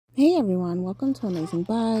Hey everyone, welcome to Amazing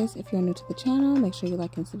Buys. If you're new to the channel, make sure you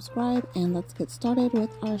like and subscribe, and let's get started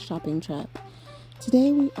with our shopping trip.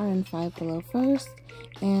 Today we are in Five Below first,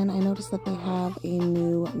 and I noticed that they have a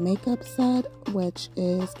new makeup set, which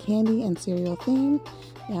is candy and cereal themed.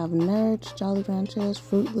 They have Nerds, Jolly Ranchers,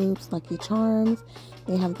 Fruit Loops, Lucky Charms.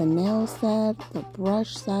 They have the nail set, the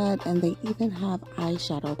brush set, and they even have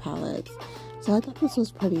eyeshadow palettes. So I thought this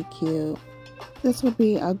was pretty cute. This would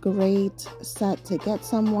be a great set to get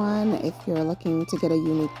someone if you're looking to get a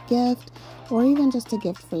unique gift or even just a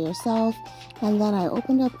gift for yourself. And then I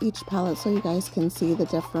opened up each palette so you guys can see the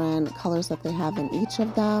different colors that they have in each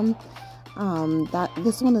of them.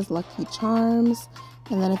 This one is Lucky Charms,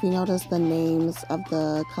 and then if you notice, the names of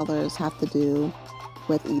the colors have to do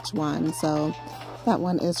with each one. So that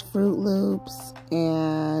one is Fruit Loops,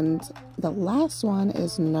 and the last one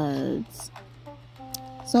is Nerds.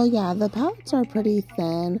 So yeah, the palettes are pretty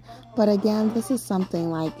thin, but again, this is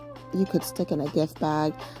something like you could stick in a gift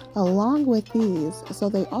bag along with these. So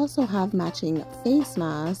they also have matching face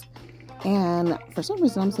masks, and for some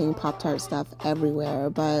reason I'm seeing Pop-Tart stuff everywhere,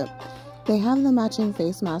 but they have the matching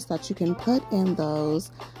face masks that you can put in those.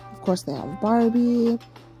 Of course, they have Barbie,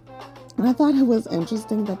 and I thought it was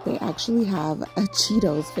interesting that they actually have a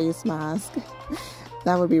Cheetos face mask.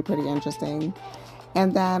 That would be pretty interesting.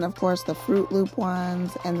 And then, of course, the Fruit Loop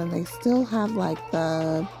ones, and then they still have like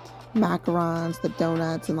the macarons, the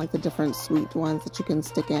donuts, and like the different sweet ones that you can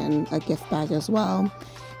stick in a gift bag as well.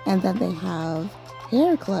 And then they have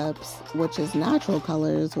hair clips, which is natural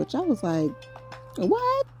colors, which I was like,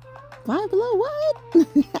 what? Five Below,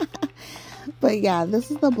 what? But yeah, this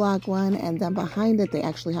is the black one, and then behind it they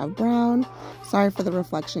actually have brown. Sorry for the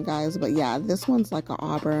reflection, guys, but yeah, this one's like an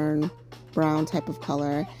auburn brown type of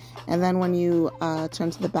color. And then when you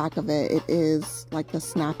turn to the back of it, it is like the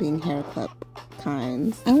snapping hair clip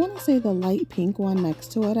kinds. I want to say the light pink one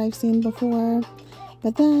next to it I've seen before.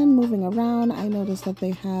 But then moving around, I noticed that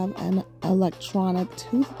they have an electronic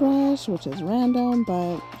toothbrush, which is random,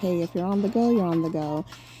 but hey, if you're on the go, you're on the go.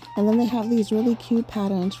 And then they have these really cute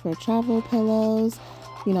patterns for travel pillows.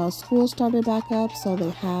 You know, school started back up, so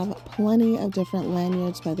they have plenty of different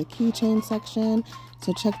lanyards by the keychain section.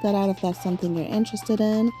 So check that out if that's something you're interested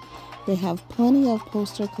in. They have plenty of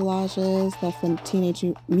poster collages. That's the Teenage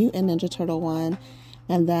Mutant Ninja Turtle one.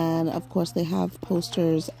 And then, of course, they have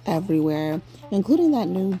posters everywhere, including that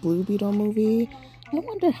new Blue Beetle movie. I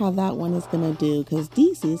wonder how that one is going to do, because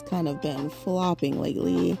DC's kind of been flopping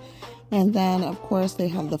lately. And then, of course, they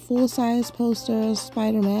have the full-size posters,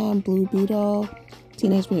 Spider-Man, Blue Beetle,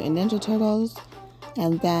 Teenage Mutant Ninja Turtles.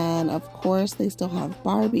 And then, of course, they still have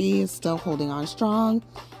Barbie, still holding on strong.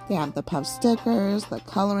 They have the puff stickers, the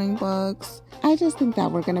coloring books. I just think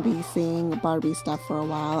that we're going to be seeing Barbie stuff for a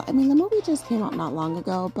while. I mean, the movie just came out not long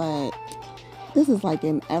ago, but this is like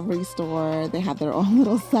in every store. They have their own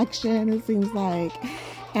little section, it seems like.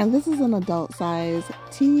 And this is an adult size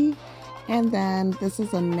tee. And then this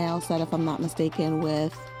is a nail set, if I'm not mistaken,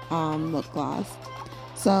 with lip gloss.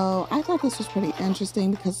 So I thought this was pretty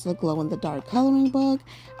interesting because it's a glow-in-the-dark coloring book.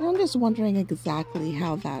 And I'm just wondering exactly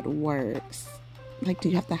how that works. Like, do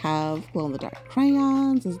you have to have glow-in-the-dark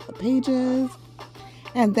crayons? Is it the pages?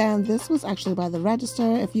 And then this was actually by the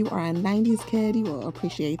register. If you are a 90s kid, you will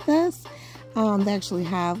appreciate this. They actually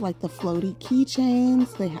have like the floaty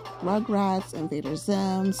keychains. They have Rugrats, Invader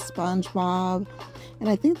Zim, SpongeBob. And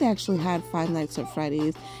I think they actually had Five Nights at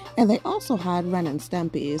Freddy's. And they also had Ren and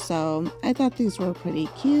Stimpy. So I thought these were pretty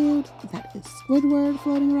cute. That is Squidward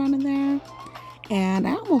floating around in there. And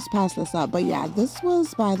I almost passed this up. But yeah, this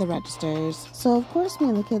was by the registers. So of course me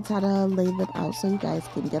and the kids had to lay them out so you guys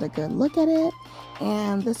can get a good look at it.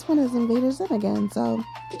 And this one is Invader Zim again. So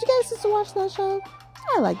did you guys used to watch that show?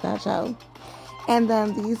 I like that show. And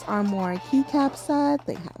then these are more keycap set.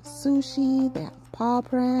 They have sushi, they have paw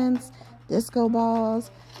prints, disco balls.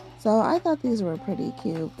 So I thought these were pretty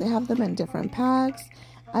cute. They have them in different packs.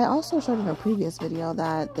 I also showed in a previous video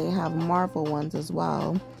that they have Marvel ones as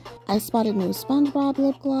well. I spotted new SpongeBob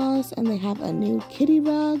lip gloss, and they have a new kitty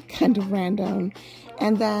rug, kind of random.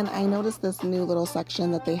 And then I noticed this new little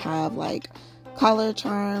section that they have like collar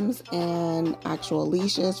charms and actual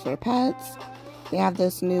leashes for pets. They have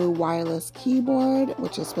this new wireless keyboard,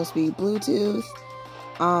 which is supposed to be Bluetooth.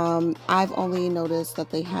 I've only noticed that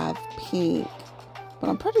they have pink, but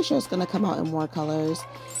I'm pretty sure it's going to come out in more colors.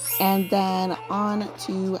 And then on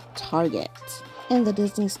to Target. In the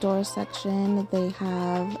Disney Store section, they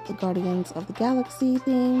have the Guardians of the Galaxy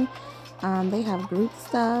thing. They have Groot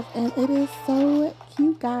stuff, and it is so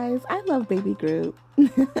cute, guys. I love Baby Groot.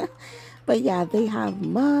 But yeah, they have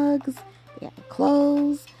mugs, they have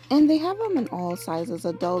clothes. And they have them in all sizes,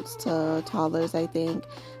 adults to toddlers, I think.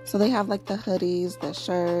 So they have like the hoodies, the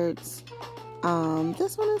shirts.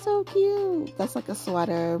 This one is so cute. That's like a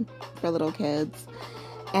sweater for little kids.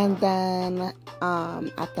 And then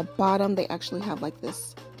at the bottom, they actually have like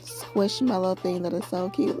this squishmallow thing that is so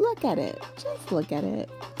cute. Look at it. Just look at it.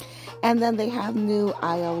 And then they have new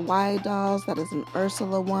ILY dolls. That is an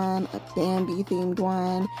Ursula one, a Bambi themed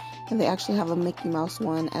one, and they actually have a Mickey Mouse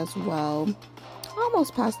one as well. I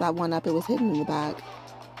almost passed that one up. It was hidden in the back.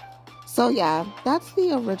 So yeah, that's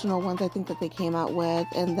the original ones I think that they came out with.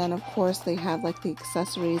 And then of course they have like the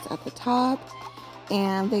accessories at the top.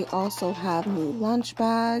 And they also have new lunch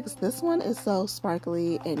bags. This one is so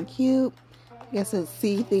sparkly and cute. I guess it's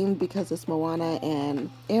sea themed because it's Moana and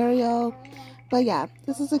Ariel. But yeah,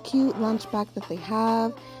 this is a cute lunch bag that they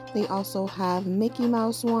have. They also have Mickey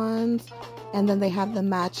Mouse ones. And then they have the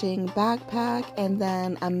matching backpack and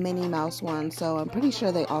then a Minnie Mouse one. So I'm pretty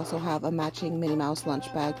sure they also have a matching Minnie Mouse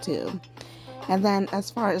lunch bag too. And then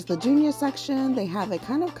as far as the junior section, they have it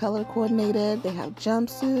kind of color coordinated. They have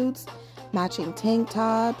jumpsuits, matching tank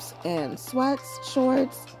tops, and sweats,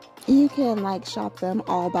 shorts. You can like shop them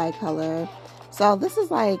all by color. So this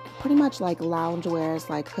is like pretty much like loungewear. It's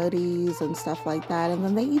like hoodies and stuff like that. And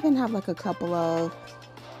then they even have like a couple of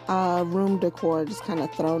room decor just kind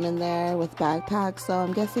of thrown in there with backpacks. So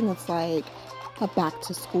I'm guessing it's like a back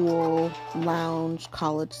to school lounge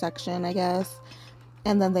college section, I guess.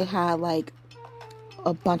 And then they had like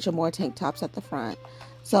a bunch of more tank tops at the front.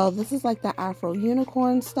 So this is like the Afro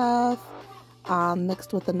unicorn stuff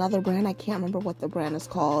mixed with another brand. I can't remember what the brand is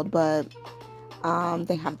called, but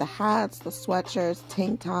they have the hats, the sweatshirts,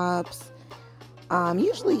 tank tops.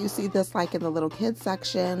 Usually you see this like in the little kids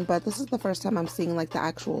section, but this is the first time I'm seeing like the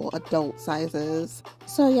actual adult sizes.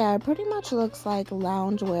 So yeah, it pretty much looks like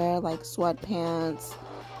loungewear, like sweatpants.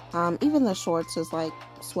 Even the shorts is like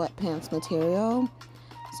sweatpants material.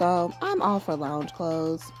 So I'm all for lounge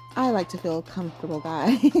clothes. I like to feel comfortable,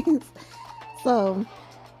 guys. So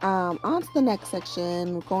on to the next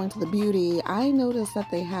section, going to the beauty. I noticed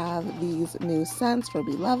that they have these new scents for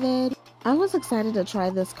Beloved. I was excited to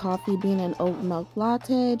try this coffee bean and oat milk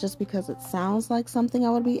latte just because it sounds like something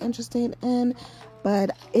I would be interested in,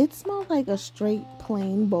 but it smelled like a straight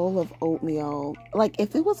plain bowl of oatmeal. Like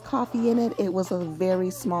if it was coffee in it, it was a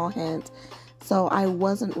very small hint, so I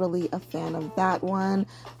wasn't really a fan of that one.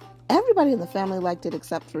 Everybody in the family liked it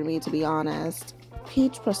except for me, to be honest.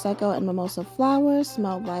 Peach, Prosecco, and Mimosa flowers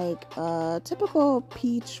smelled like a typical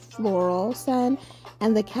peach floral scent.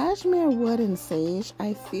 And the cashmere wood and sage,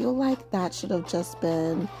 I feel like that should have just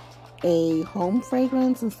been a home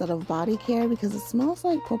fragrance instead of body care because it smells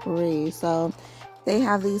like potpourri. So they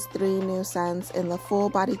have these 3 new scents in the full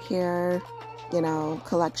body care,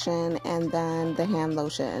 collection, and then the hand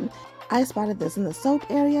lotion. I spotted this in the soap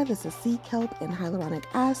area. This is sea kelp and hyaluronic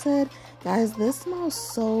acid. Guys, this smells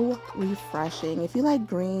so refreshing. If you like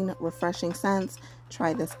green, refreshing scents,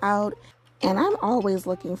 try this out. And I'm always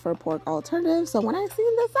looking for pork alternatives. So when I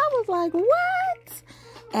seen this, I was like, what?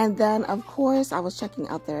 And then, of course, I was checking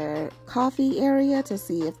out their coffee area to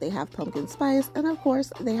see if they have pumpkin spice. And, of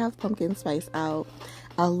course, they have pumpkin spice out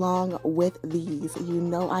along with these.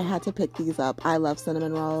 I had to pick these up. I love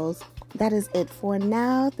cinnamon rolls. That is it for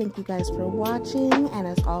now. Thank you guys for watching. And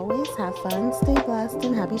as always, have fun, stay blessed,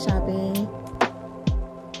 and happy shopping.